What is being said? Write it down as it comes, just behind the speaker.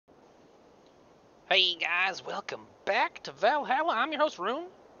Hey guys, welcome back to Valhalla. I'm your host Rune,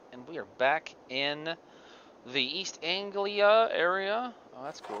 and we are back in the East Anglia area. Oh,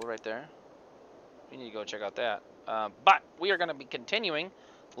 that's cool right there. We need to go check out that. But we are going to be continuing.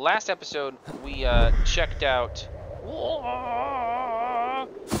 Last episode, we checked out...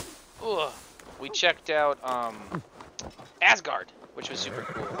 We checked out Asgard, which was super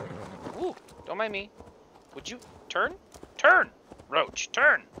cool. Ooh, don't mind me. Would you turn? Turn! Roach,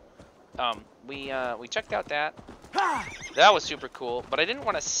 turn! We checked out that. That was super cool, but I didn't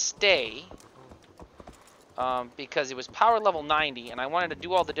want to stay because it was power level 90, and I wanted to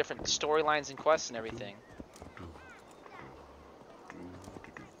do all the different storylines and quests and everything.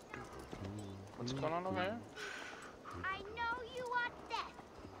 What's going on over here? I know you are death.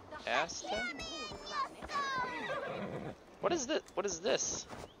 Asta? What is this? What is this?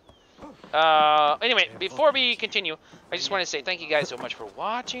 Anyway, before we continue, I just want to say thank you guys so much for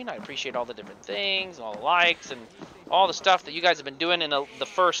watching. I appreciate all the different things, all the likes, and all the stuff that you guys have been doing in the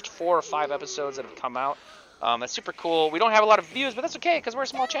first 4 or 5 episodes that have come out. That's super cool. We don't have a lot of views, but that's okay, because we're a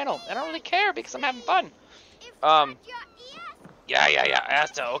small channel. And I don't really care, because I'm having fun. Yeah,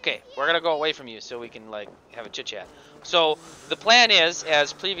 Asta, okay. We're going to go away from you so we can, like, have a chit-chat. So, the plan is,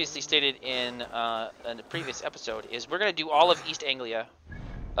 as previously stated in the previous episode, is we're going to do all of East Anglia.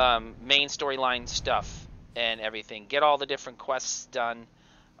 Main storyline stuff and everything. Get all the different quests done,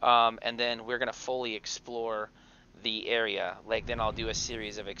 and then we're gonna fully explore the area. Like, then I'll do a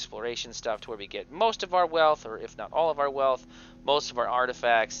series of exploration stuff to where we get most of our wealth, or if not all of our wealth, most of our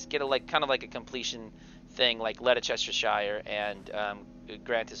artifacts. Get a kind of like a completion thing, like Leicestershire and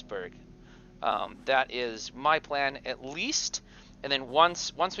Grantisburg. That is my plan, at least. And then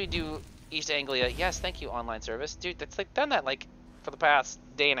once we do East Anglia, yes, thank you, online service, dude. That's like done that like for the past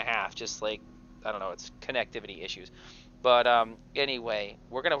day and a half, just like, I don't know, it's connectivity issues. But anyway,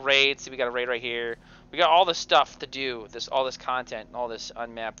 we're gonna raid. See, we got a raid right here. We got all this stuff to do, all this content and all this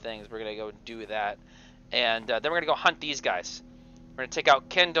unmapped things. We're gonna go do that, and then we're gonna go hunt these guys. We're gonna take out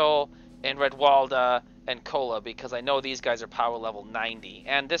Kendall and Redwalda and Kola, because I know these guys are power level 90.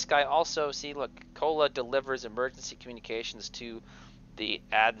 And this guy also, see, look, Kola delivers emergency communications to the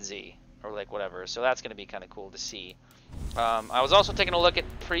Adzi, or like whatever. So that's gonna be kind of cool to see. I was also taking a look at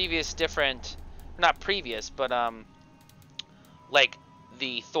previous different, not previous, but like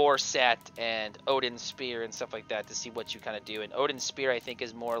the Thor set and Odin's Spear and stuff like that, to see what you kind of do. And Odin's Spear, I think,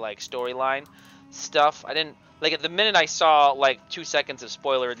 is more like storyline stuff. I didn't, like, at the minute I saw like 2 seconds of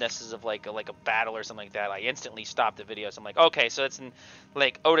spoilerness of like a battle or something like that, I instantly stopped the video. So I'm like, okay, so it's in,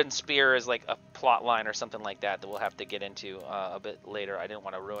 like, Odin's Spear is like a plot line or something like that we'll have to get into a bit later. I didn't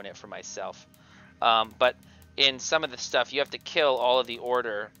want to ruin it for myself. But in some of the stuff, you have to kill all of the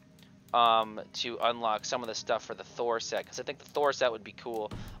order to unlock some of the stuff for the Thor set, because I think the Thor set would be cool.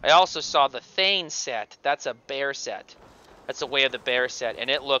 I also saw the Thane set. That's a bear set. That's a Way of the Bear set, and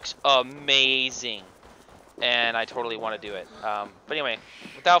it looks amazing. And I totally want to do it. But anyway,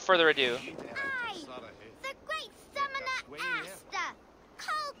 without further ado... I, the great summoner Asta,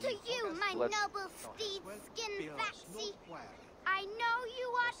 call to you, my noble steed skin Vaxi. I know you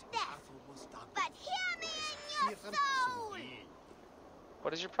are death, but hear me in your soul!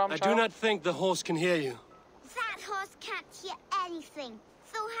 What is your problem, I child? do not think the horse can hear you. That horse can't hear anything.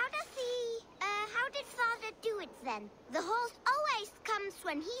 So how did Father do it then? The horse always comes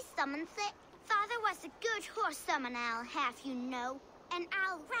when he summons it. Father was a good horse summoner, I'll have you know. And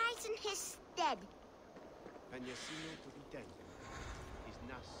I'll rise in his stead. I,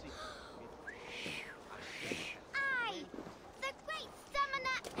 the great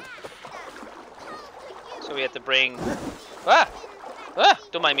summoner Asta, call to you. So we have to bring...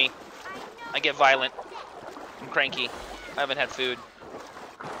 Don't mind me. I get violent. I'm cranky. I haven't had food.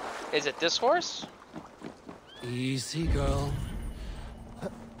 Is it this horse? Easy, girl.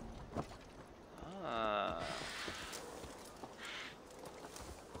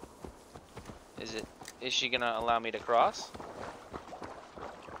 Is she gonna allow me to cross? To me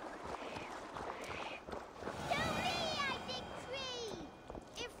I decree,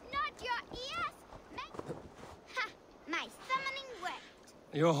 if not your ears, Ha! My summoning worked.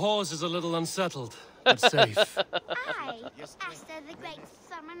 Your horse is a little unsettled, but safe. I, Asta the great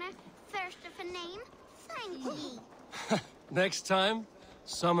summoner, first of a name, thank ye. Next time,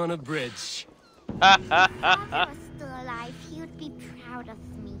 summon a bridge. If Father was still alive, he would be proud of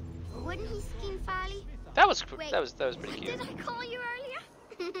me. Wouldn't he, Skin Farley? That was Wait, pretty cute. Did I call you earlier?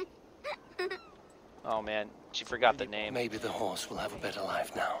 Oh man, she forgot the name. Maybe the horse will have a better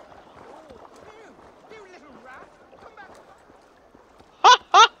life now.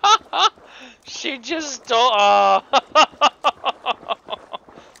 She just stole. Oh.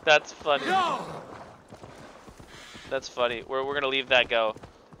 That's funny. No! That's funny. We're gonna leave that go.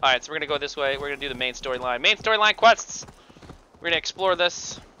 Alright, so we're gonna go this way. We're gonna do the main storyline. Main storyline quests! We're gonna explore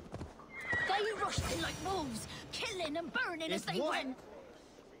this. They rushed in like wolves, killing and burning as they went.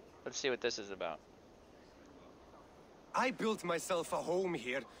 Let's see what this is about. I built myself a home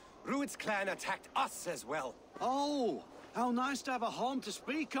here. Rued's clan attacked us as well. Oh, how nice to have a home to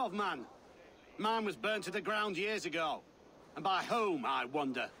speak of, man. Mine was burnt to the ground years ago. And by whom, I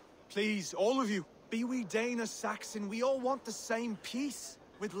wonder? Please, all of you, be we Dane or Saxon, we all want the same peace.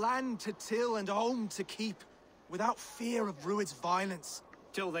 With land to till and home to keep. Without fear of Rued's violence.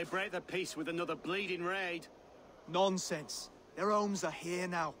 Till they break the peace with another bleeding raid. Nonsense. Their homes are here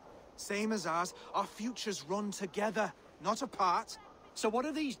now. Same as ours, our futures run together, not apart. So what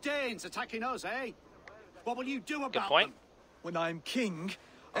are these Danes attacking us, eh? What will you do about Good point. them? When I am king...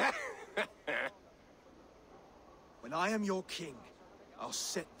 when I am your king, I'll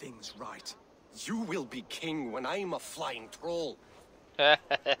set things right. You will be king when I'm a flying troll.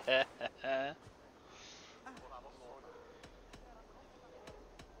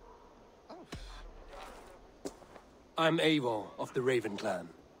 I'm Eivor of the Raven clan.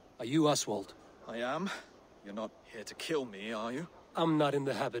 Are you Oswald? I am. You're not here to kill me, are you? I'm not in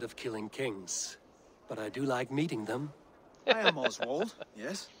the habit of killing kings, but I do like meeting them. I am Oswald,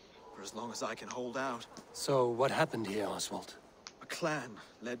 yes. For as long as I can hold out. So what happened here, Oswald? A clan,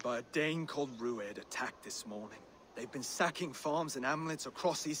 led by a Dane called Rued, attacked this morning. They've been sacking farms and hamlets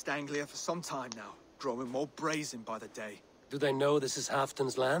across East Anglia for some time now, growing more brazen by the day. Do they know this is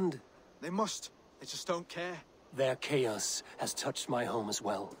Halfton's land? They must. They just don't care. Their chaos has touched my home as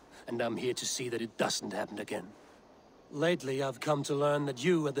well, and I'm here to see that it doesn't happen again. Lately, I've come to learn that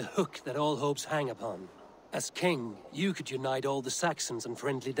you are the hook that all hopes hang upon. As king, you could unite all the Saxons and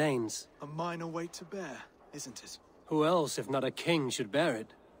friendly Danes. A minor weight to bear, isn't it? Who else, if not a king, should bear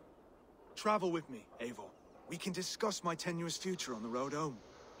it? Travel with me, Eivor. We can discuss my tenuous future on the road home.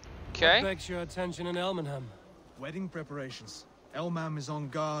 Okay. What begs your attention in Elmenham? Wedding preparations. Elmam is on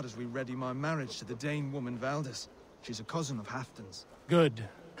guard as we ready my marriage to the Dane woman Valdis. She's a cousin of Halfton's. Good.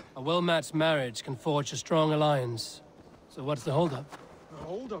 A well-matched marriage can forge a strong alliance. So what's the holdup?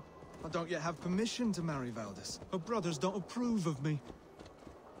 Hold up. I don't yet have permission to marry Valdis. Her brothers don't approve of me.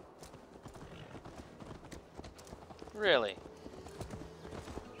 Really?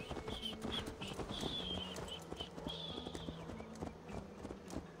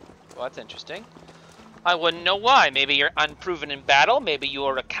 Well, that's interesting. I wouldn't know why. Maybe you're unproven in battle. Maybe you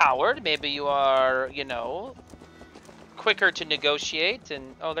are a coward. Maybe you are, you know, quicker to negotiate.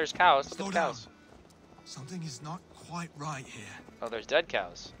 And oh, there's cows. Look at the cows. Something is not quite right here. Oh, there's dead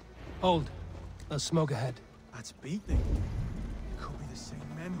cows. Hold. There's smoke ahead. That's beating. It could be the same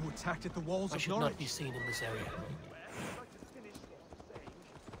men who attacked at the walls I of should Norwich. not be seen in this area.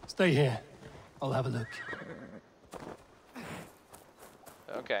 Stay here. I'll have a look.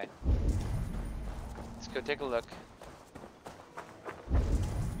 Okay. Let's go take a look.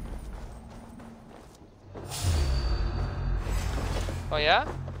 Oh yeah?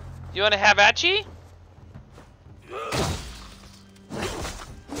 You want to have Achi?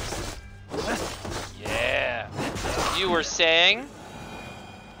 Yeah. You were saying?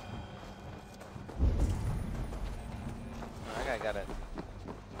 I got it.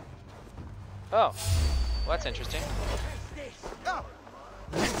 Oh. Well, that's interesting.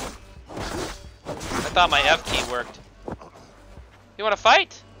 I thought my F key worked. You want to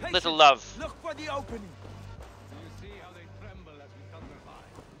fight? Little love. Look for the opening. Do you see how they tremble as we come by?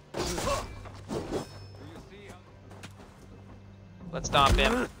 Do you see how Let's stomp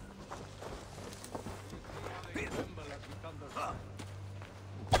him. they tremble as we come by?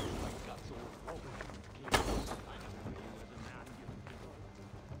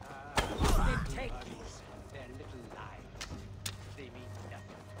 Take these, their little lives. They mean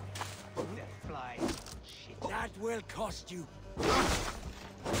nothing. They're flies. Shit. That will cost you.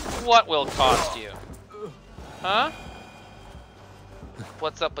 What will cost you? Huh?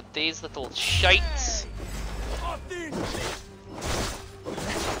 What's up with these little shites?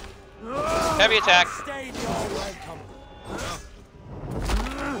 Heavy attack.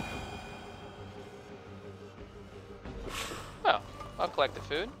 Oh, I'll collect the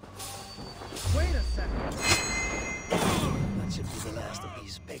food. Wait a second. That should be the last of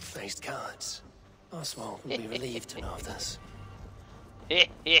these big-faced cowards. Oswald will be relieved to know of this. Wait,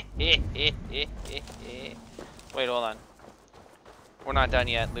 hold on. We're not done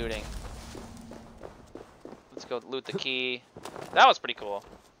yet looting. Let's go loot the key. That was pretty cool.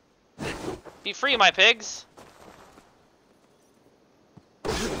 Be free, my pigs!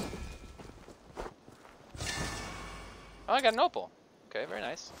 Oh, I got an opal. Okay, very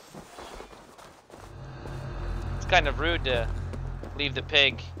nice. kind of rude to leave the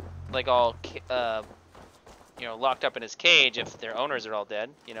pig like all you know, locked up in his cage if their owners are all dead.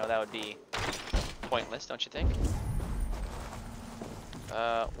 You know, that would be pointless, don't you think?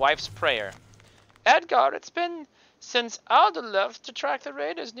 Wife's prayer. Edgar, it's been since Alda left to track the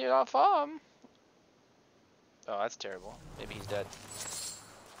raiders near our farm. Oh, that's terrible. Maybe he's dead.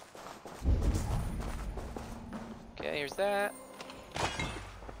 Okay, here's that.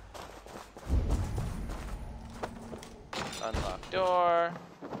 Unlock door.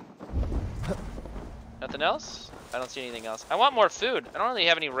 Nothing else? I don't see anything else. I want more food. I don't really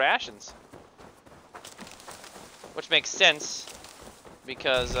have any rations. Which makes sense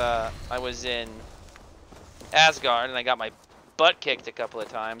because I was in Asgard and I got my butt kicked a couple of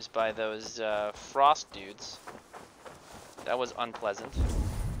times by those frost dudes. That was unpleasant.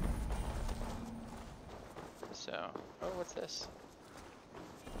 So, oh, what's this?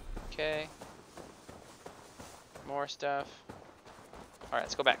 Okay. More stuff. Alright,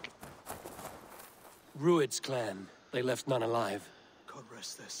 let's go back. Rued's clan. They left none alive. God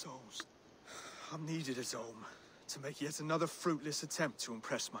rest their souls. I'm needed as home to make yet another fruitless attempt to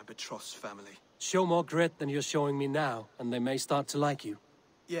impress my betrothed's family. Show more grit than you're showing me now, and they may start to like you.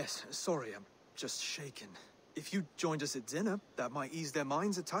 Yes, sorry, I'm just shaken. If you joined us at dinner, that might ease their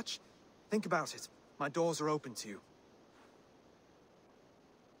minds a touch. Think about it. My doors are open to you.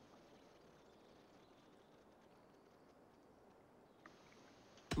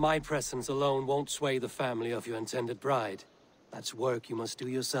 My presence alone won't sway the family of your intended bride. That's work you must do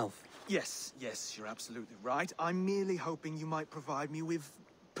yourself. Yes, you're absolutely right. I'm merely hoping you might provide me with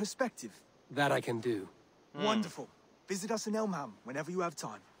perspective. That I can do. Wonderful. Visit us in Elmham whenever you have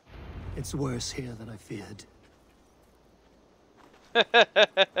time. It's worse here than I feared.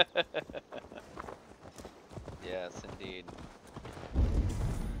 Yes, indeed.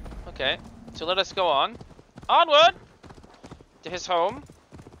 Okay, so let us go on. Onward! To his home.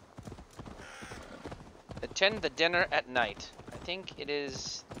 Attend the dinner at night. I think it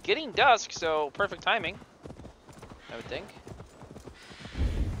is getting dusk, so perfect timing. I would think.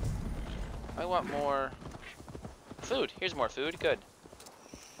 I want more food. Here's more food. Good.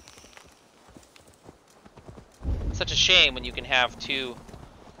 Such a shame when you can have two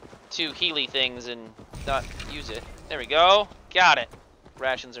Healy things and not use it. There we go. Got it.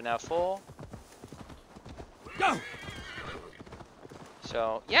 Rations are now full. Go!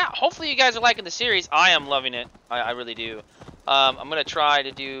 So, yeah, hopefully you guys are liking the series. I am loving it. I really do. I'm going to try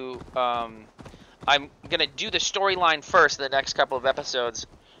to do... I'm going to do the storyline first in the next couple of episodes.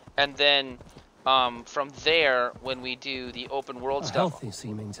 And then, from there, when we do the open world stuff... healthy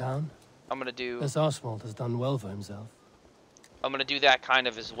seeming town. I'm going to do... This Oswald has done well for himself. I'm going to do that kind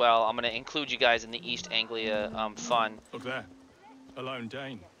of as well. I'm going to include you guys in the East Anglia fun. Look there. A lone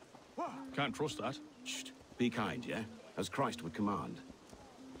Dane. Can't trust that. Shh. Be kind, yeah? As Christ would command.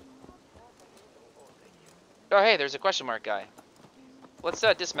 Oh, hey, there's a question mark guy. Let's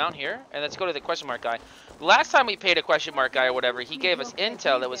dismount here, and let's go to the question mark guy. Last time we paid a question mark guy or whatever, he gave us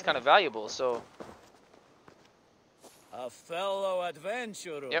intel that was kind of valuable, so... A fellow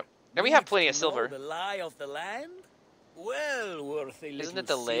adventurer. Yep. And we have plenty of silver. The lie of the land? Well worth a little. Isn't it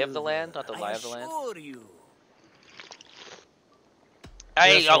the lay of the land, not the lie of the land? I assure you.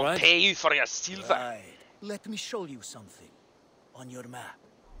 Hey, I'll pay you for your silver. Right. Let me show you something on your map.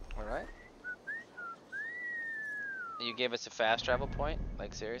 All right. You gave us a fast travel point?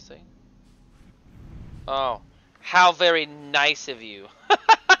 Like, seriously? Oh, how very nice of you.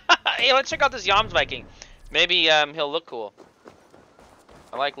 Hey, let's check out this Yams Viking. Maybe he'll look cool.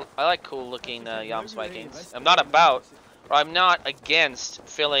 I like cool looking Yams Vikings. I'm not against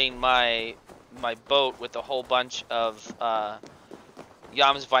filling my boat with a whole bunch of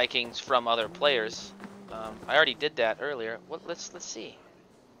Yams Vikings from other players. I already did that earlier. Let's see.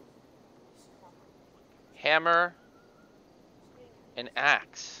 Hammer and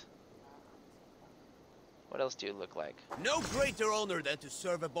axe. What else do you look like? No greater honor than to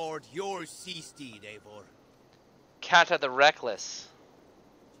serve aboard your sea steed, Eivor. Kata the Reckless.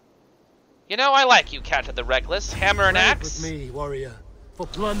 You know, I like you, Kata the Reckless. Hammer and axe. With me, warrior, for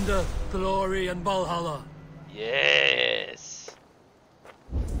plunder, glory, and Valhalla. Yes.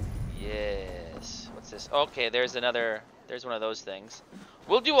 Yes. What's this? Okay, there's one of those things.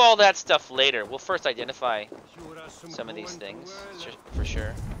 We'll do all that stuff later. We'll first identify some of these things, for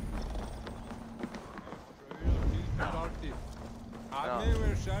sure. I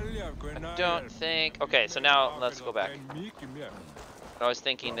don't think... Okay, so now let's go back. I was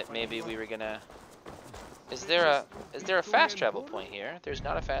thinking that maybe we were gonna... Is there a fast travel point here? There's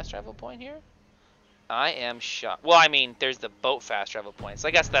not a fast travel point here? I am shocked. Well, I mean, there's the boat fast travel points.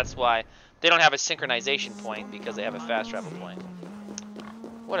 I guess that's why they don't have a synchronization point, because they have a fast travel point.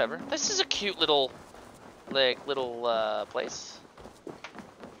 Whatever. This is a cute little, place.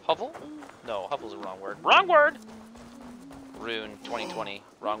 Hovel? No, hovel's the wrong word. Wrong word! Rune 2020.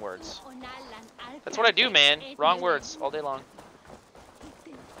 Wrong words. That's what I do, man. Wrong words all day long.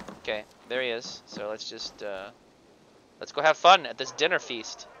 Okay, there he is. So let's just, let's go have fun at this dinner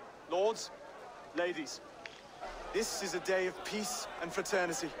feast. Lords, ladies, this is a day of peace and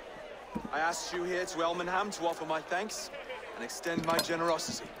fraternity. I asked you here to Elmenham to offer my thanks and extend my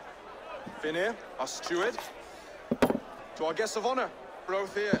generosity. Finir, our steward, to our guests of honor,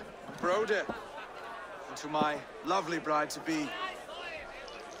 Brothir and Brodir, and to my lovely bride-to-be,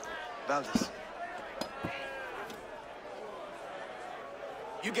 Valdis.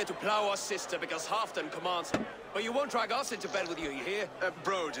 You get to plow our sister because Halfdan commands it. But you won't drag us into bed with you hear?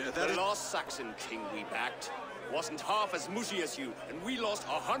 Brodir, The last Saxon king we backed wasn't half as mushy as you, and we lost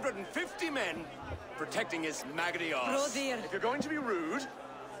 150 men protecting his maggoty arse. If you're going to be rude,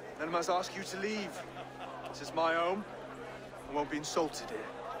 then I must ask you to leave. This is my home. I won't be insulted here.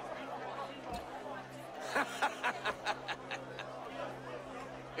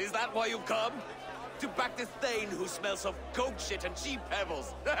 Is that why you've come? To back this Thane who smells of goat shit and cheap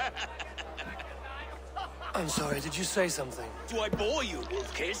pebbles? I'm sorry, did you say something? Do I bore you,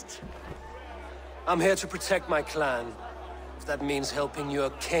 wolf-kissed? I'm here to protect my clan. If that means helping your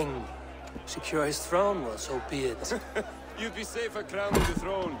king secure his throne, well, so be it. You'd be safer crowning the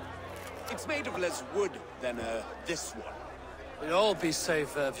throne. It's made of less wood than, this one. We'd all be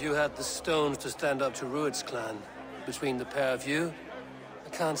safer if you had the stones to stand up to Rued's clan. Between the pair of you, I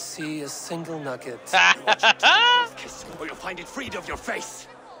can't see a single nugget. Or you'll find it freed of your face.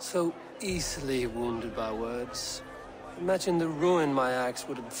 So easily wounded by words. Imagine the ruin my axe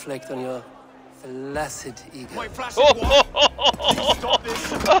would inflict on your flaccid ego. My flaccid what? Stop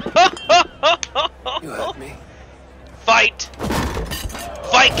this! You heard me. Fight!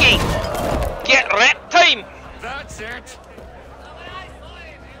 Viking! Get wrecked time! That's it.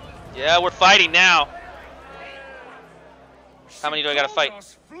 Yeah, we're fighting now. How many do I gotta fight?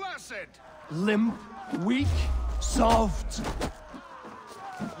 Limp, weak, soft.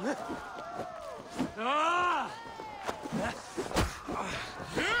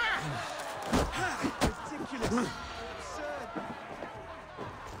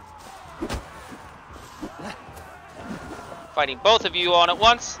 Fighting both of you on at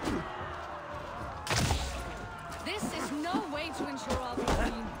once. This is no way to ensure our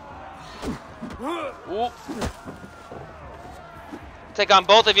well-being. Ooh. Take on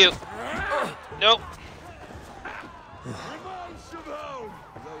both of you. Nope.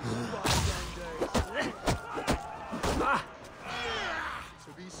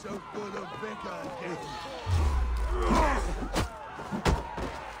 To be so full of vigor.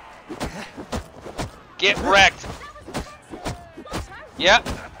 Get wrecked. Yep.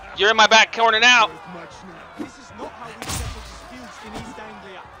 You're in my back corner now. This is not how we settle disputes in East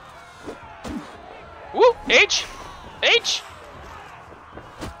Anglia. Woo! H! H!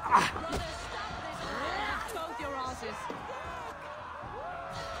 Both your asses.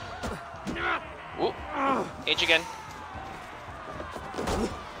 Woo! H again.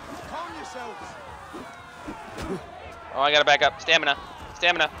 Calm yourselves. Oh, I gotta back up. Stamina.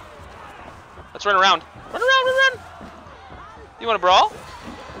 Stamina. Let's run around. Run around, run, run! You wanna brawl?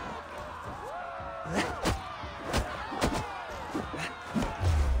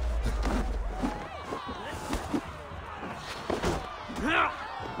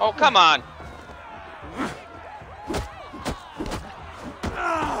 Oh, come on.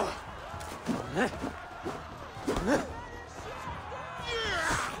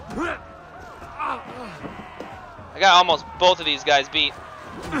 I got almost both of these guys beat.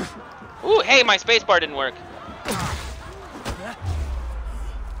 Ooh, hey, my spacebar didn't work.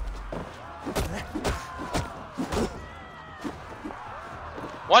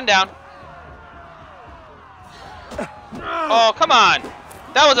 One down. Oh, come on.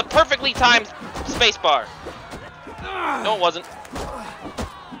 That was a perfectly timed spacebar. No, it wasn't.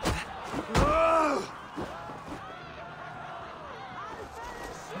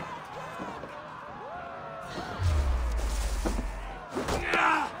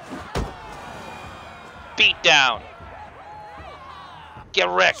 Beat down. Get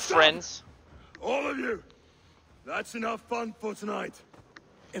wrecked, friends. All of you. That's enough fun for tonight.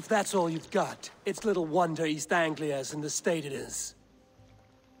 If that's all you've got, it's little wonder East Anglia is in the state it is.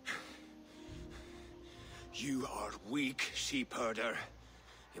 You are weak, sheep herder.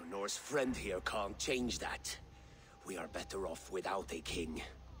 Your Norse friend here can't change that. We are better off without a king.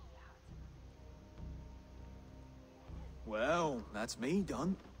 Well, that's me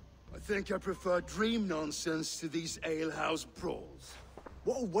done. I think I prefer dream nonsense to these alehouse brawls.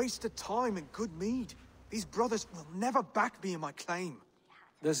 What a waste of time and good mead. These brothers will never back me in my claim.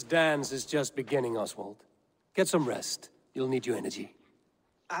 This dance is just beginning, Oswald. Get some rest. You'll need your energy.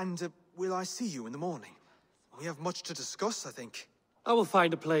 And will I see you in the morning? We have much to discuss, I think. I will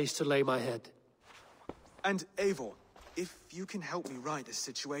find a place to lay my head. And Eivor, if you can help me right this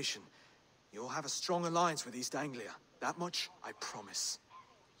situation, you'll have a strong alliance with East Anglia. That much, I promise.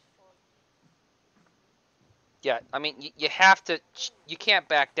 Yeah, I mean, you have to. You can't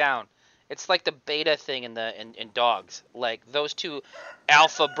back down. It's like the beta thing in dogs. Like, those two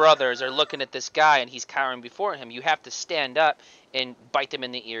alpha brothers are looking at this guy and he's cowering before him. You have to stand up and bite them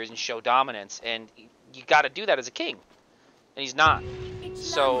in the ears and show dominance. And you got to do that as a king. And he's not.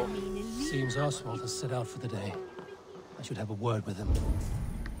 So. Seems Oswald has set out for the day. I should have a word with him.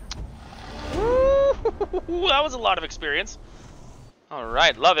 Ooh, that was a lot of experience. All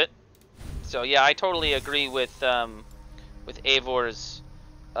right, love it. So yeah, I totally agree with Eivor's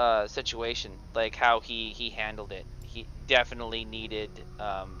situation, like how he handled it. He definitely needed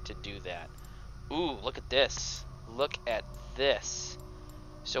to do that. Ooh, look at this. Look at this.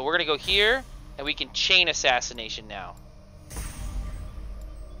 So we're gonna go here, and we can chain assassination now.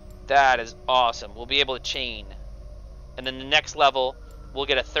 That is awesome. We'll be able to chain. And then the next level, we'll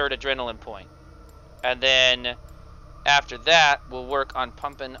get a 3rd adrenaline point. And then after that, we'll work on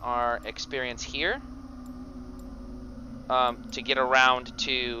pumping our experience here to get around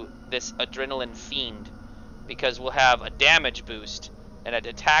to this adrenaline fiend, because we'll have a damage boost and an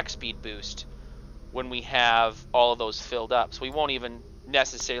attack speed boost when we have all of those filled up. So we won't even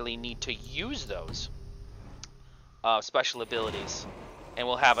necessarily need to use those special abilities, and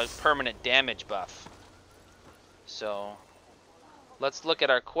we'll have a permanent damage buff. So let's look at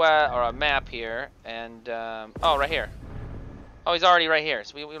our our map here, and oh, right here. Oh, he's already right here,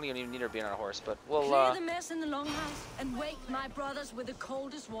 so we don't even need to be on our horse, but we'll Clear the mess in the longhouse and wake my brothers with the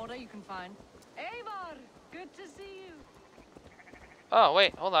coldest water you can find. Eivor, good to see you. Oh,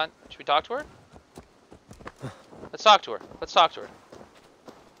 wait, hold on. Should we talk to her? Let's talk to her. Let's talk to her.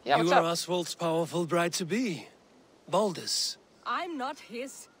 Yeah, what's you up? are Oswald's powerful bride-to-be, Baldus. I'm not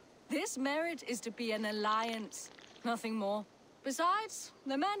his. This marriage is to be an alliance, nothing more. Besides,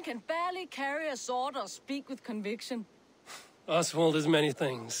 the man can barely carry a sword or speak with conviction. Oswald is many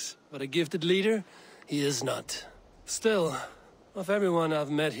things, but a gifted leader, he is not. Still, of everyone I've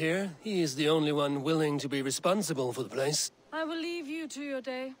met here, he is the only one willing to be responsible for the place. I will leave you to your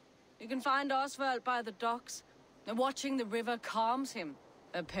day. You can find Oswald by the docks. Watching the river calms him,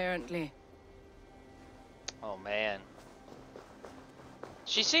 apparently. Oh, man.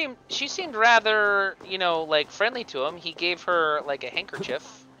 She seemed rather, you know, like, friendly to him. He gave her, like, a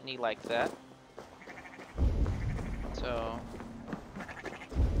handkerchief, and he liked that. So...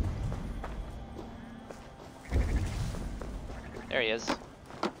 there he is,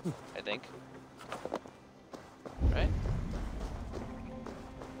 I think. Right?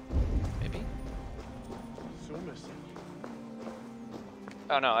 Maybe?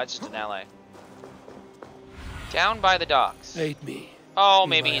 Oh no, that's just an ally. Down by the docks. Hate me. Oh,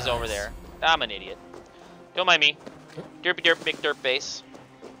 maybe he's over there. I'm an idiot. Don't mind me. Derpy derp, big derp base.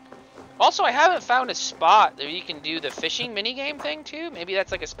 Also, I haven't found a spot that you can do the fishing minigame thing too. Maybe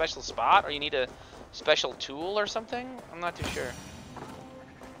that's like a special spot, or you need a special tool or something? I'm not too sure.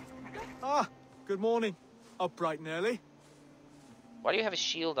 Ah, good morning. Up bright and early. Why do you have a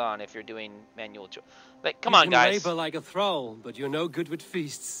shield on if you're doing manual tool? Like, come on, guys. You can labor like a thrall, but you're no good with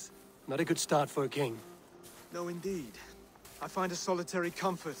feasts. Not a good start for a king. No, indeed. I find a solitary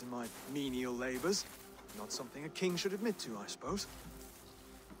comfort in my menial labors. Not something a king should admit to, I suppose.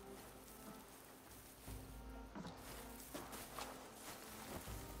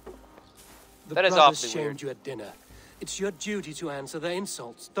 The that is brothers awfully shamed weird. You at dinner. It's your duty to answer their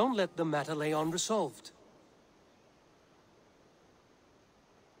insults. Don't let the matter lay unresolved.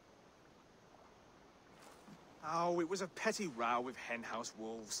 Oh, it was a petty row with henhouse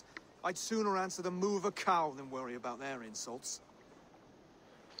wolves. I'd sooner answer the moo of a cow than worry about their insults.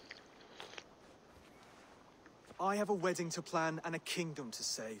 I have a wedding to plan and a kingdom to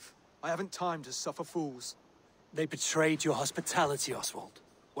save. I haven't time to suffer fools. They betrayed your hospitality, Oswald.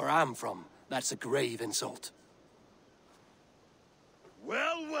 Where I'm from, that's a grave insult.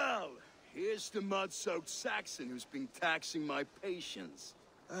 Well, well. Here's the mud-soaked Saxon who's been taxing my patience.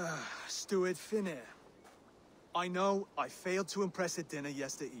 Steward Finnair. I know I failed to impress at dinner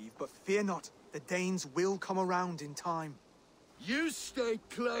yestereve, but fear not, the Danes will come around in time. You stake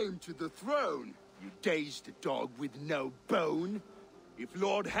claim to the throne, you dazed dog with no bone. If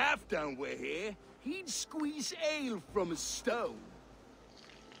Lord Halfdown were here, he'd squeeze ale from a stone.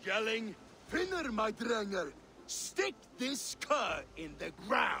 Yelling, "Finner, my drenger! Stick this cur in the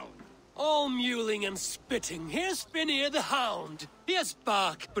ground!" All mewling and spitting. Here's Finnear the hound. He has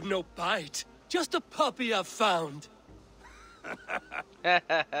bark, but no bite. Just a puppy I've found.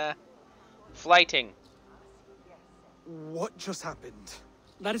 Flighting. What just happened?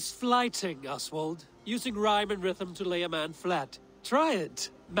 That is flighting, Oswald. Using rhyme and rhythm to lay a man flat. Try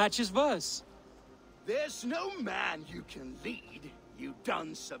it. Matches verse. There's no man you can lead, you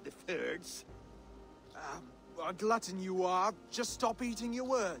dunce of the thirds. A glutton you are. Just stop eating your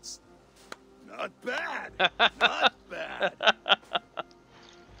words. Not bad. Not bad.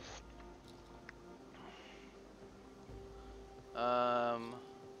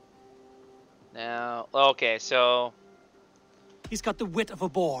 Now, okay, so He's got the wit of a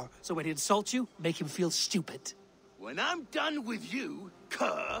boar, so when he insults you, make him feel stupid. When I'm done with you,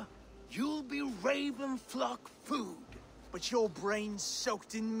 cur, you'll be raven flock food. But your brain's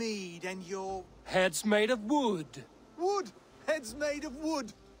soaked in mead and your... Head's made of wood. Wood! Head's made of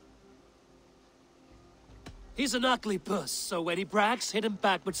wood! He's an ugly puss, so when he brags, hit him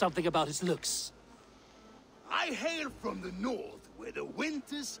back with something about his looks. I hail from the north, where the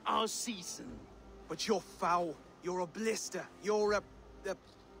winters are season. But you're foul. You're a blister. You're a...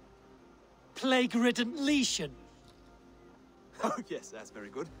 Plague-ridden lesion. Oh, yes, that's very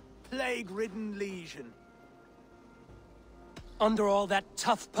good. Plague-ridden lesion. Under all that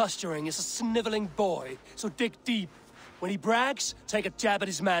tough posturing is a sniveling boy, so dig deep. When he brags, take a jab at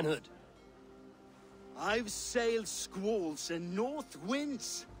his manhood. I've sailed squalls and north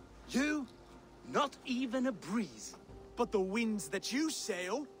winds. You, not even a breeze. But the winds that you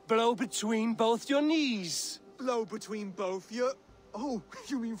sail... Blow between both your knees. Blow between both your... Oh,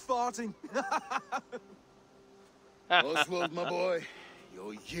 you mean farting? Oswald, my boy,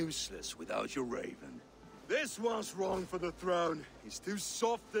 you're useless without your raven. This one's wrong for the throne. He's too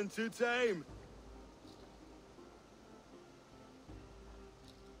soft and too tame.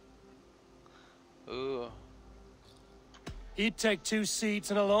 ooh. He'd take 2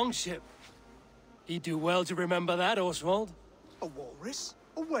 seats in a longship. He'd do well to remember that, Oswald. A walrus?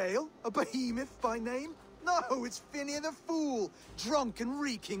 A whale? A behemoth by name? No, it's Finnear the Fool, drunk and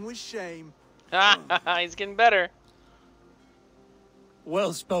reeking with shame. He's getting better.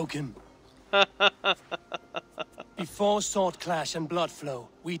 Well spoken. Before sword clash and blood flow,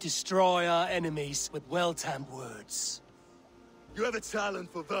 we destroy our enemies with well-timed words. You have a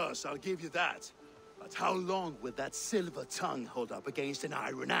talent for verse, I'll give you that. But how long will that silver tongue hold up against an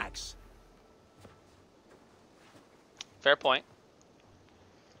iron axe? Fair point.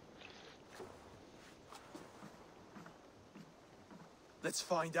 Let's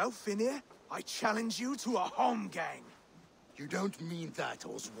find out, Finnear. I challenge you to a home gang. You don't mean that,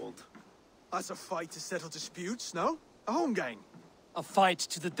 Oswald. As a fight to settle disputes, no? A home gang. A fight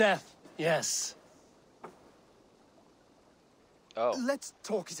to the death, yes. Oh. Let's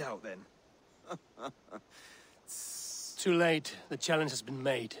talk it out, then. Too late. The challenge has been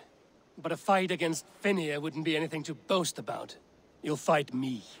made. But a fight against Finnear wouldn't be anything to boast about. You'll fight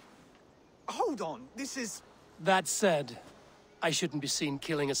me. Hold on, this is... That said, I shouldn't be seen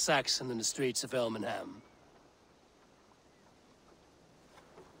killing a Saxon in the streets of Elmenham.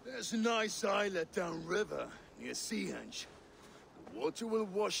 There's a nice islet downriver, near Seahenge. The water will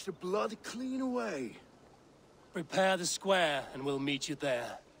wash the blood clean away. Prepare the square, and we'll meet you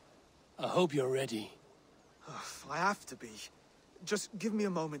there. I hope you're ready. I have to be. Just give me a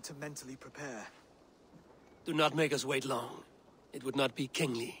moment to mentally prepare. Do not make us wait long. It would not be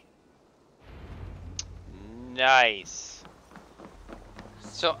kingly. Nice.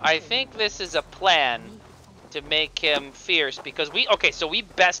 So I think this is a plan to make him fierce because so we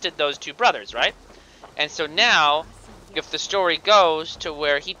bested those 2 brothers, right? And so now, if the story goes to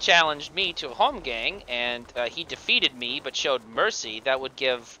where he challenged me to a home gang and he defeated me but showed mercy, that would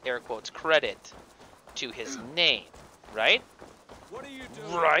give, air quotes, credit to his name, right? What are you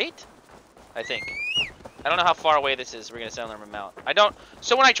doing? Right? I think. I don't know how far away this is. We're gonna send them out. I don't.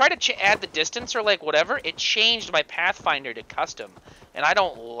 So when I try to add the distance or like whatever, it changed my Pathfinder to custom, and I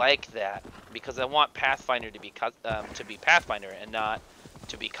don't like that because I want Pathfinder to be Pathfinder and not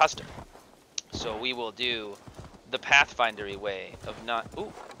to be custom. So we will do the Pathfindery way of not.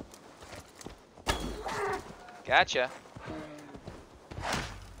 Ooh. Gotcha.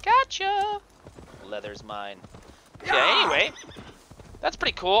 Gotcha. Leather's mine. Yeah. Anyway. That's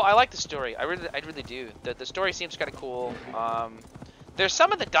pretty cool. I like the story. I really do. The story seems kind of cool. There's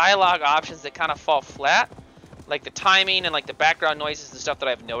some of the dialogue options that kind of fall flat, like the timing and like the background noises and stuff that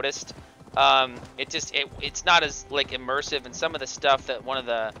I've noticed. It's not as like immersive, and some of the stuff that one of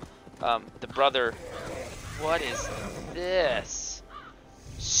the the brother. What is this?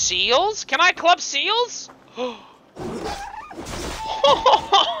 Seals? Can I club seals?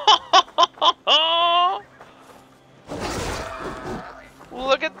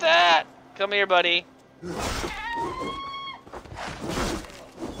 Look at that! Come here, buddy.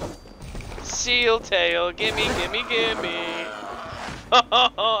 Seal tail, gimme, gimme, gimme.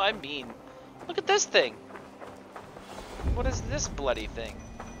 I mean, look at this thing. What is this bloody thing?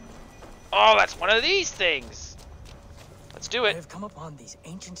 Oh, that's one of these things. Let's do I it. have come upon these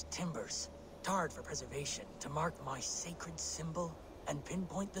ancient timbers, tarred for preservation, to mark my sacred symbol and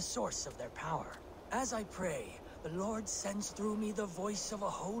pinpoint the source of their power. As I pray, the Lord sends through me the voice of a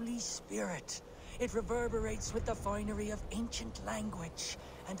Holy Spirit. It reverberates with the finery of ancient language,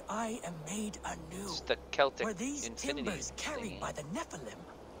 and I am made anew. It's the Celtic Were these infinity timbers carried thingy. by the Nephilim?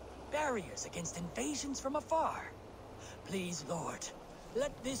 Barriers against invasions from afar? Please, Lord,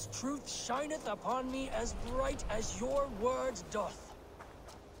 let this truth shineth upon me as bright as your word doth.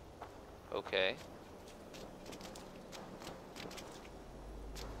 Okay.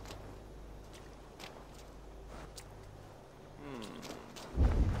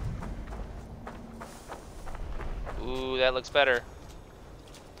 Ooh, that looks better.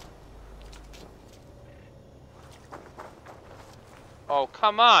 Oh,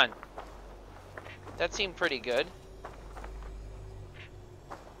 come on. That seemed pretty good.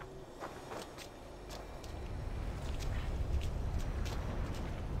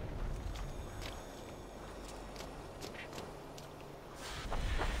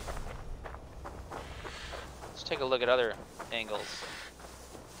 Let's take a look at other angles.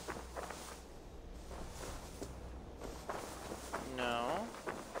 No.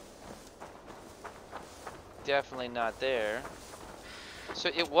 Definitely not there. So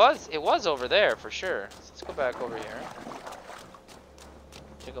it was over there for sure. So let's go back over here.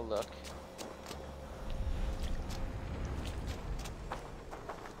 Take a look.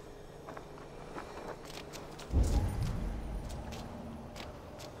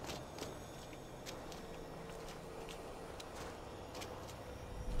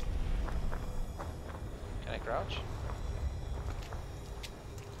 Can I crouch?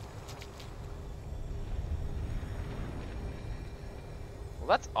 Well,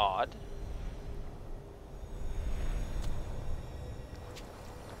 that's odd.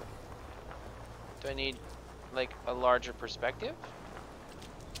 Do I need, like, a larger perspective?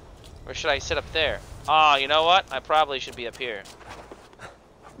 Or should I sit up there? Ah, you know what? I probably should be up here.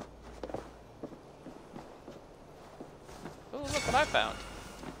 Ooh, look what I found.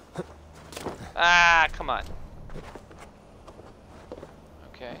 Ah, come on.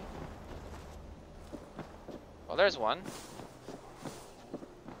 Okay. Well, there's one.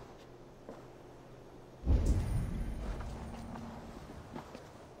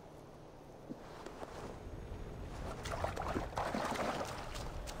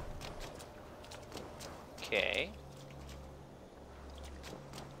 Okay.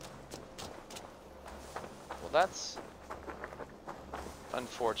 Well, that's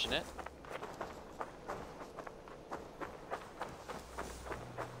unfortunate.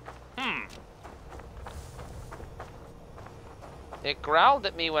 It growled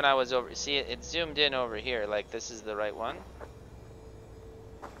at me when I was over. See, it zoomed in over here, like this is the right one.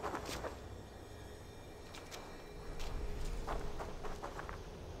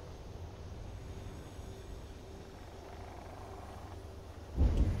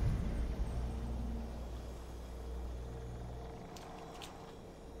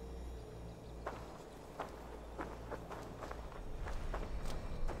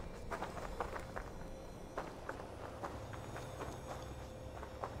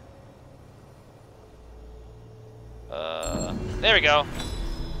 There we go.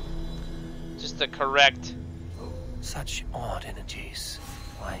 Just the correct. Such odd energies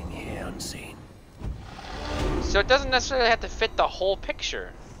lying here unseen. So it doesn't necessarily have to fit the whole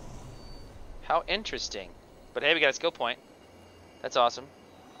picture. How interesting. But hey, we got a skill point. That's awesome.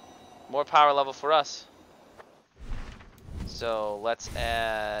 More power level for us. So let's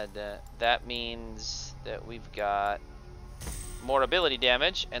add, that means that we've got more ability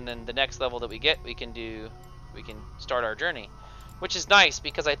damage, and then the next level that we get, we can start our journey. Which is nice,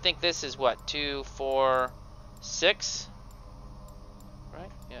 because I think this is what, 2, 4, 6? Right?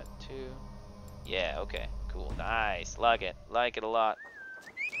 Yeah, 2. Yeah, okay. Cool. Nice. Like it. Like it a lot.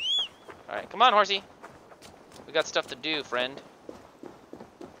 Alright, come on, horsey. We got stuff to do, friend.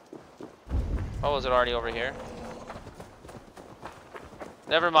 Oh, is it already over here?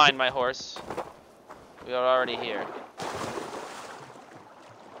 Never mind, my horse. We are already here.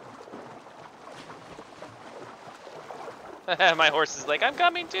 My horse is like, I'm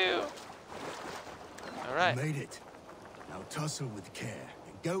coming too. All right. You made it. Now tussle with care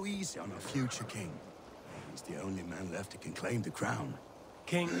and go easy on our future king. He's the only man left who can claim the crown.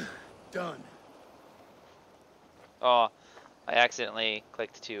 King, Done. Oh, I accidentally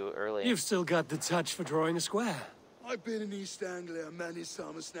clicked too early. you've still got the touch for drawing a square. I've been in East Anglia many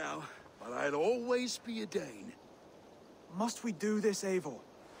summers now, but I'll always be a Dane. Must we do this, Eivor?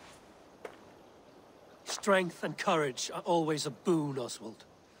 Strength and courage are always a boon, Oswald.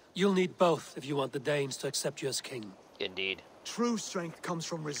 You'll need both if you want the Danes to accept you as king. Indeed. True strength comes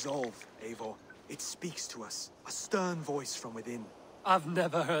from resolve, Eivor. It speaks to us, a stern voice from within. I've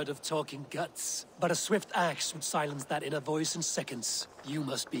never heard of talking guts, but a swift axe would silence that inner voice in seconds. You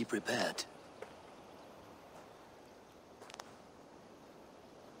must be prepared.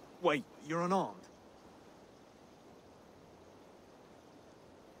 Wait, you're unarmed?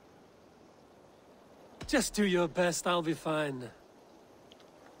 Just do your best, I'll be fine.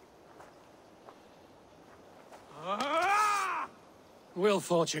 We'll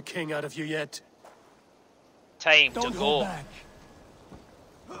forge a king out of you yet. Time Don't to hold go. back.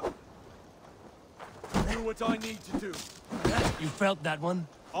 Do what I need to do. You felt that one?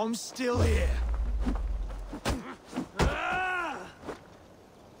 I'm still here.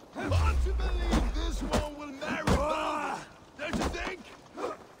 Hard to believe this one will marry Valhalla. Don't you think?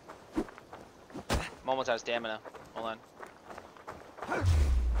 I'm almost out of stamina. Hold on.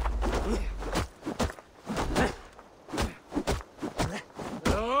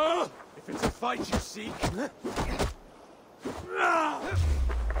 If it's a fight you seek.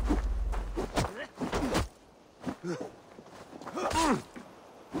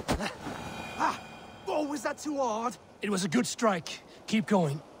 Oh, was that too hard? It was a good strike. Keep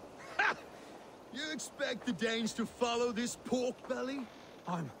going. You expect the Danes to follow this pork belly?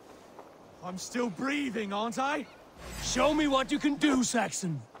 I'm still breathing, aren't I? Show me what you can do,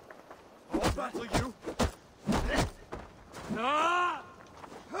 Saxon. I'll battle you.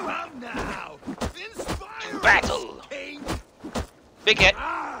 Well now, inspire Battle! us, king. Big hit.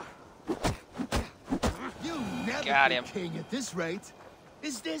 You'll never Got be him. king at this rate.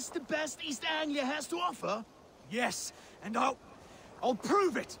 Is this the best East Anglia has to offer? Yes, and I'll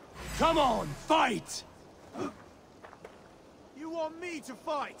prove it. Come on, fight! You want me to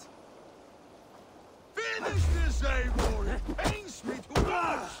fight? Finish this, Eivor! It pains me to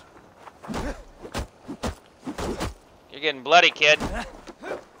watch! You're getting bloody, kid.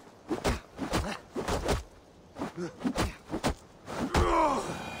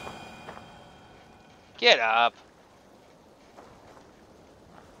 Get up.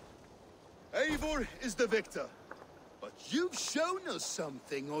 Eivor is the victor. But you've shown us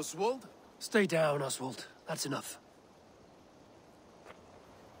something, Oswald. Stay down, Oswald. That's enough.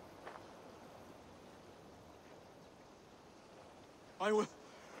 I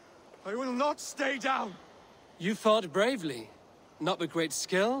will not stay down. You fought bravely. Not with great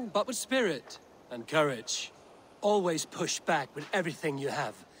skill, but with spirit and courage. Always push back with everything you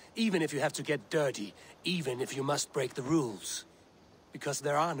have, even if you have to get dirty, even if you must break the rules. Because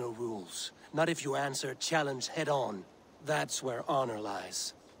there are no rules, not if you answer a challenge head on. That's where honor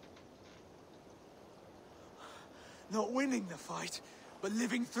lies. Not winning the fight, but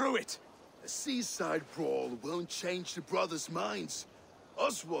living through it. A seaside brawl won't change the brothers' minds.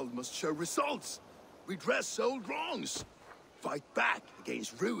 Oswald must show results. Redress old wrongs. Fight back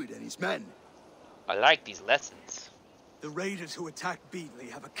against Rued and his men. I like these lessons. The raiders who attacked Beatley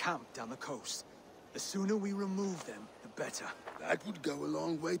have a camp down the coast. The sooner we remove them, the better. That would go a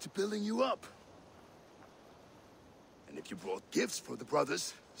long way to building you up. And if you brought gifts for the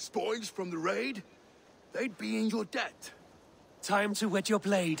brothers, spoils from the raid, they'd be in your debt. Time to wet your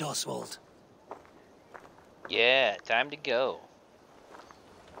blade, Oswald. Yeah, time to go.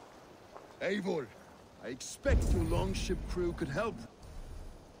 Eivor, I expect your longship crew could help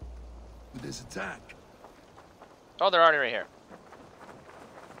with this attack. Oh, they're already right here.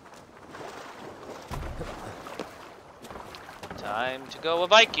 Time to go a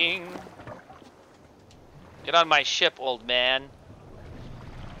Viking. Get on my ship, old man.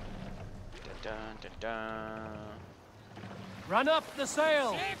 Dun, dun, dun, dun. Run up the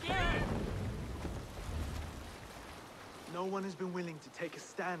sail! No one has been willing to take a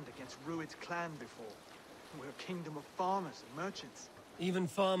stand against Rued's clan before. We're a kingdom of farmers and merchants. Even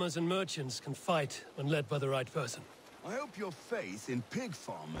farmers and merchants can fight when led by the right person. I hope your faith in pig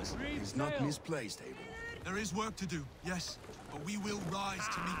farmers is not misplaced, Eivor. There is work to do, yes, but we will rise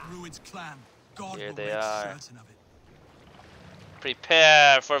to meet Rued's clan. God Here will they make are. certain of it.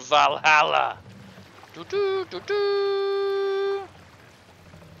 Prepare for Valhalla. Doo -doo, doo -doo.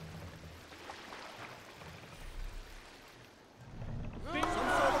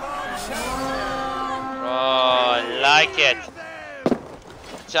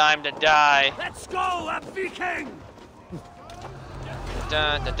 time to die. Let's go, a Viking!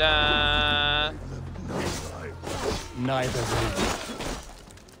 Da da da. Neither will.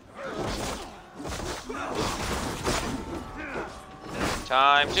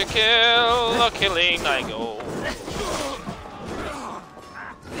 Time to kill, a killing I go.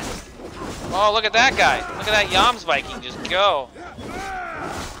 Oh, look at that guy. Look at that Yams Viking just go.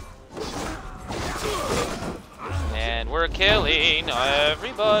 And we're killing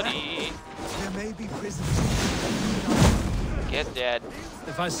everybody. There may be prisoners. Get dead.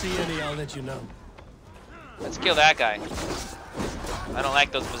 If I see any, I'll let you know. Let's kill that guy. I don't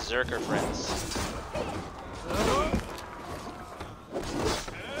like those berserker friends.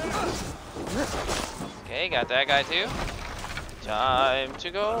 Okay, got that guy too. Time to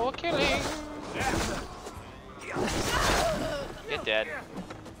go killing. Get dead.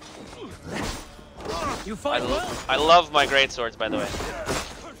 You fight well. I love my great swords, by the way.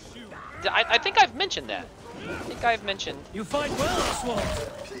 I think I've mentioned that. You fight well, Oswald.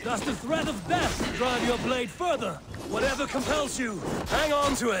 Does the threat of death drive your blade further? Whatever compels you, hang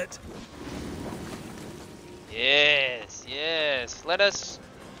on to it. Yes, yes. Let us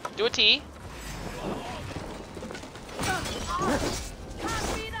do a T.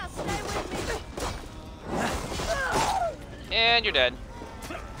 And you're dead.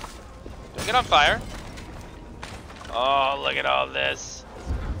 Don't get on fire. Oh, look at all this.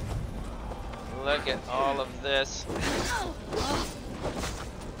 Look at all of this.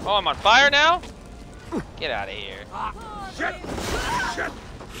 Oh, I'm on fire now? Get out of here. Shit! Shit!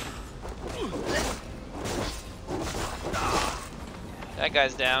 That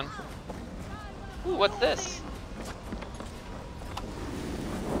guy's down. Ooh, what's this?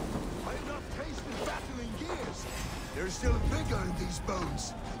 There's still vigor in these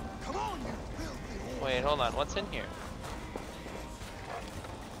bones. Come on, you filthy. Wait, hold on. What's in here?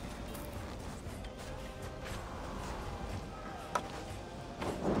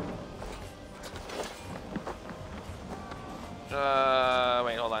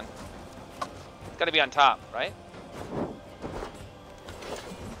 Wait, hold on. It's gotta be on top, right?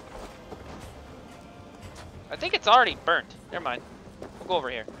 I think it's already burnt. Never mind. We'll go over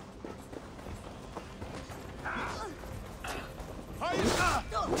here.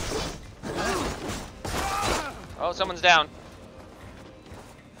 Oh, someone's down.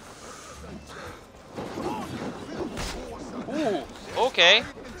 Ooh, okay.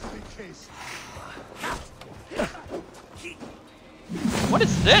 What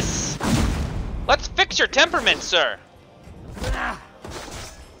is this? Let's fix your temperament, sir.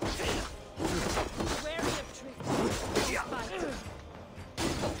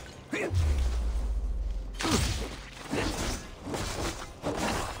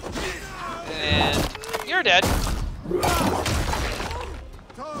 And you're dead.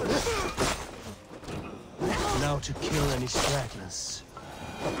 Now to kill any stragglers.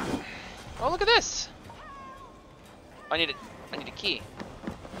 Oh, look at this. I need a key.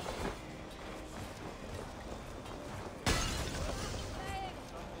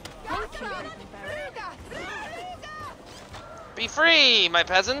 Be free, my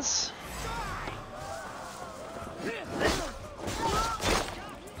peasants.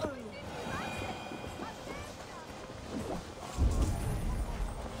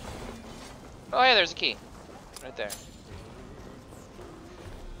 Oh, hey, there's a key. Right there.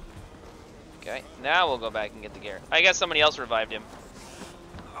 Okay, now we'll go back and get the gear. I guess somebody else revived him.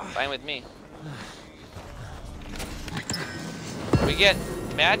 Fine with me. We get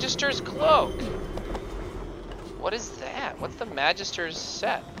Magister's Cloak. What is that? What's the Magister's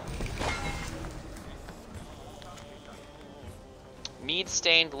set?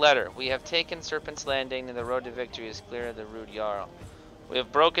 Mead-stained letter. We have taken Serpent's Landing, and the road to victory is clear of the rude Jarl. We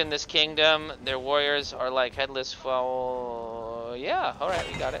have broken this kingdom. Their warriors are like headless fowl. Yeah, alright,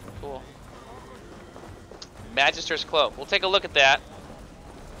 we got it. Cool. Magister's Cloak. We'll take a look at that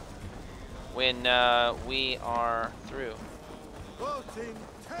when we are through.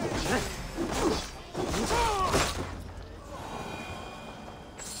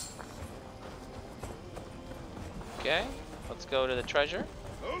 Okay, let's go to the treasure.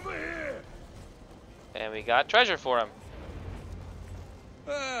 Over here. And we got treasure for him.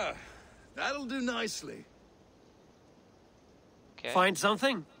 Ah, that'll do nicely. Okay. Find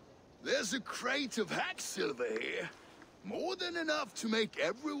something? There's a crate of hack silver here. More than enough to make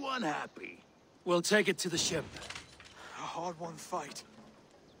everyone happy. We'll take it to the ship. A hard-won fight.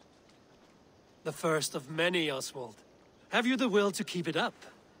 The first of many, Oswald. Have you the will to keep it up?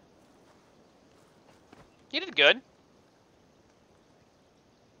 You did good.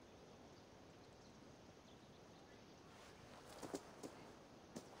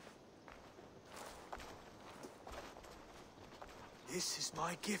 This is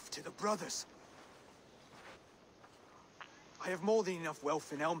my gift to the brothers. I have more than enough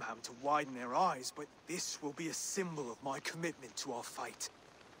wealth in Elmham to widen their eyes, but this will be a symbol of my commitment to our fight.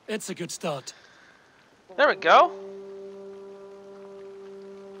 It's a good start. There we go.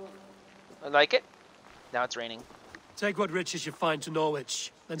 I like it. Now it's raining. Take what riches you find to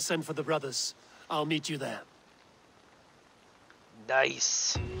Norwich, then send for the brothers. I'll meet you there.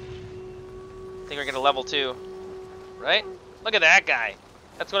 Nice. I think we're gonna level 2, right? Look at that guy.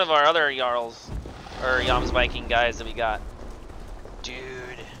 That's one of our other Jarls, or Jomsviking guys that we got. Dude,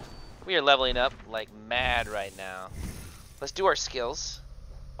 we are leveling up like mad right now. Let's do our skills.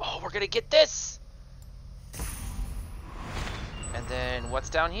 Oh, we're gonna get this. And then what's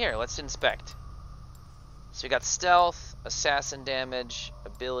down here? Let's inspect. So we got stealth, assassin damage,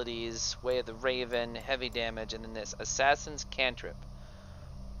 abilities, way of the raven, heavy damage, and then this assassin's cantrip.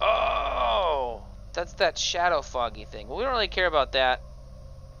 Oh, that's that shadow foggy thing. Well, we don't really care about that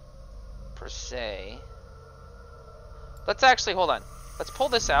per se. Let's actually hold on. Let's pull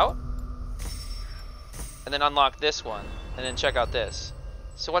this out and then unlock this one and then check out this.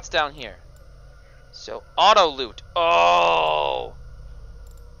 So what's down here? So auto loot. Oh,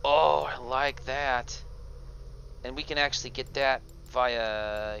 I like that. And we can actually get that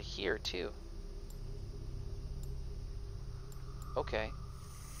via here too. Okay.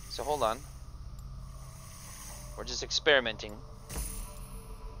 So hold on. We're just experimenting.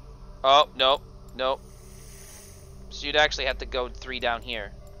 Oh, nope. So you'd actually have to go 3 down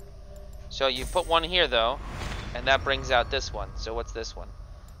here. So you put 1 here though, and that brings out this one. So what's this one?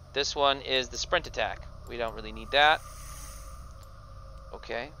 This one is the sprint attack. We don't really need that.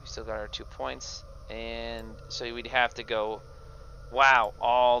 Okay, we still got our 2 points. And so we'd have to go, wow,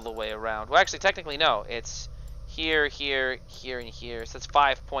 all the way around. Well, actually, technically, no. It's here, here, here, and here. So that's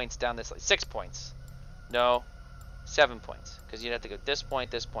 5 points down this, 6 points. No, 7 points. Because you'd have to go this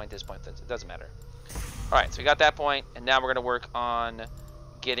point, this point, this point. It doesn't matter. All right, so we got that point, and now we're going to work on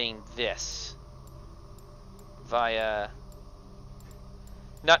getting this via...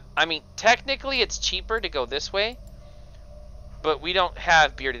 I mean, technically, it's cheaper to go this way. But we don't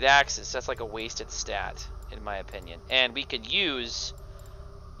have bearded axes. So that's like a wasted stat, in my opinion. And we could use,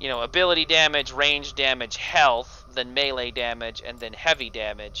 you know, ability damage, range damage, health, then melee damage, and then heavy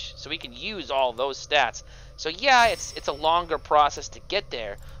damage. So we can use all those stats. So yeah, it's a longer process to get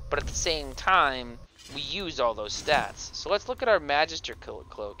there, but at the same time, we use all those stats. So let's look at our Magister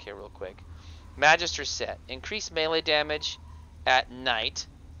cloak here real quick. Magister set. Increased melee damage at night.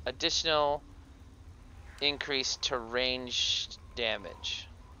 Additional... increase to range damage.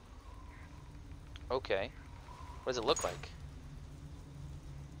 Okay. What does it look like?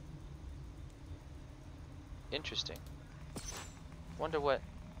 Interesting. Wonder what...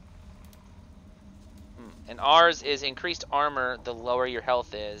 And ours is increased armor the lower your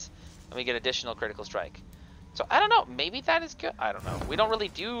health is, and we get additional critical strike. So I don't know, maybe that is good. I don't know. We don't really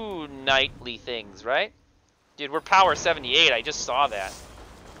do nightly things, right? Dude, we're power 78. I just saw that.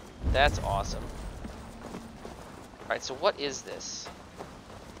 That's awesome. Alright, so what is this?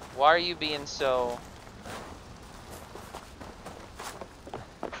 Why are you being so...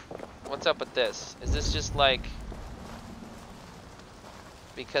 What's up with this? Is this just like...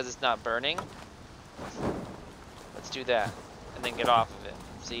 because it's not burning? Let's do that. And then get off of it.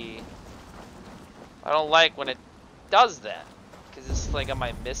 See? I don't like when it does that. Because it's like, am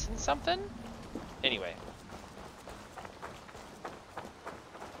I missing something? Anyway.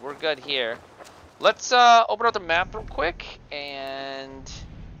 We're good here. Let's open up the map real quick and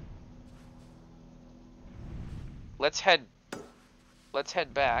let's head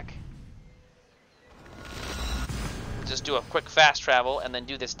back. Just do a quick fast travel and then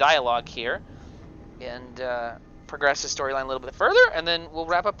do this dialogue here and progress the storyline a little bit further, and then we'll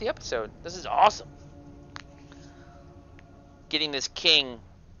wrap up the episode. This is awesome. Giving this king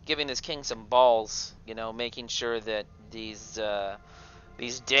some balls, you know, making sure that these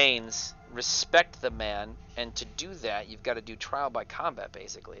Danes respect the man, and to do that you've got to do trial by combat,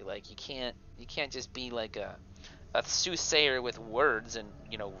 basically. Like you can't just be like a soothsayer with words and,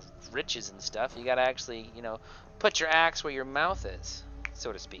 you know, riches and stuff. You got to actually, you know, put your axe where your mouth is,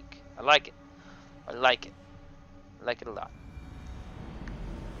 so to speak. I like it. I like it. I like it a lot.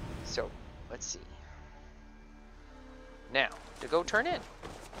 So let's see. Now to go turn in.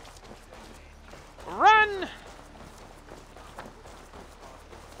 Run!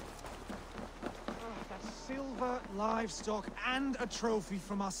 Silver, livestock, and a trophy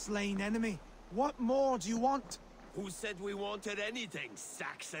from our slain enemy. What more do you want? Who said we wanted anything,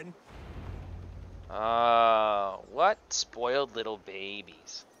 Saxon? What spoiled little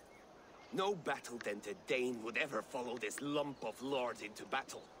babies. No battle-dented Dane would ever follow this lump of lord into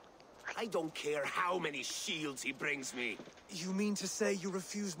battle. I don't care how many shields he brings me. You mean to say you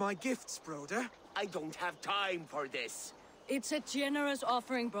refuse my gifts, Broder? I don't have time for this. It's a generous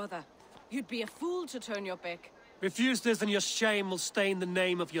offering, brother. You'd be a fool to turn your back. Refuse this and your shame will stain the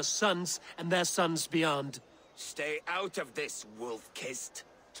name of your sons and their sons beyond. Stay out of this, wolf-kissed.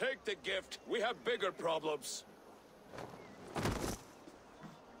 Take the gift. We have bigger problems.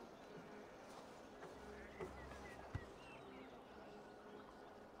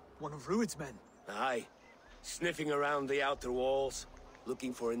 One of Rued's men. Aye. Sniffing around the outer walls,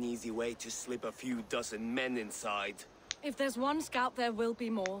 looking for an easy way to slip a few dozen men inside. If there's one scout, there will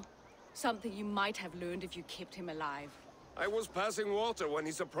be more. Something you might have learned if you kept him alive. I was passing water when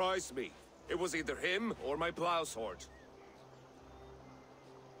he surprised me. It was either him or my plow sword.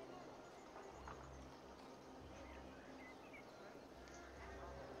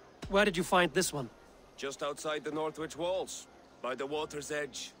 Where did you find this one? Just outside the Northwich walls, by the water's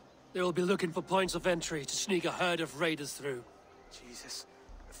edge. They will be looking for points of entry to sneak a herd of raiders through. Jesus.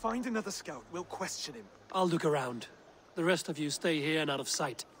 Find another scout. We'll question him. I'll look around. The rest of you stay here and out of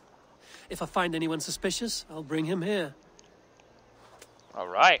sight. If I find anyone suspicious, I'll bring him here. All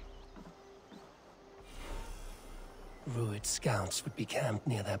right. Rued scouts would be camped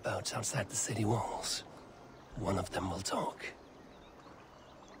near their boats outside the city walls. One of them will talk.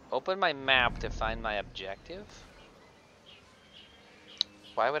 Open my map to find my objective.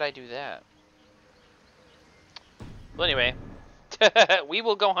 Why would I do that? Well, anyway, we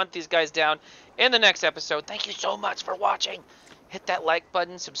will go hunt these guys down in the next episode. Thank you so much for watching. Hit that like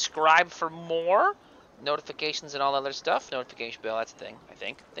button, subscribe for more notifications and all other stuff. Notification bell, that's a thing, I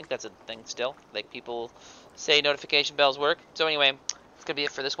think. I think that's a thing still. Like, people say notification bells work. So anyway, that's going to be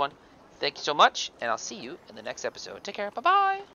it for this one. Thank you so much, and I'll see you in the next episode. Take care. Bye-bye.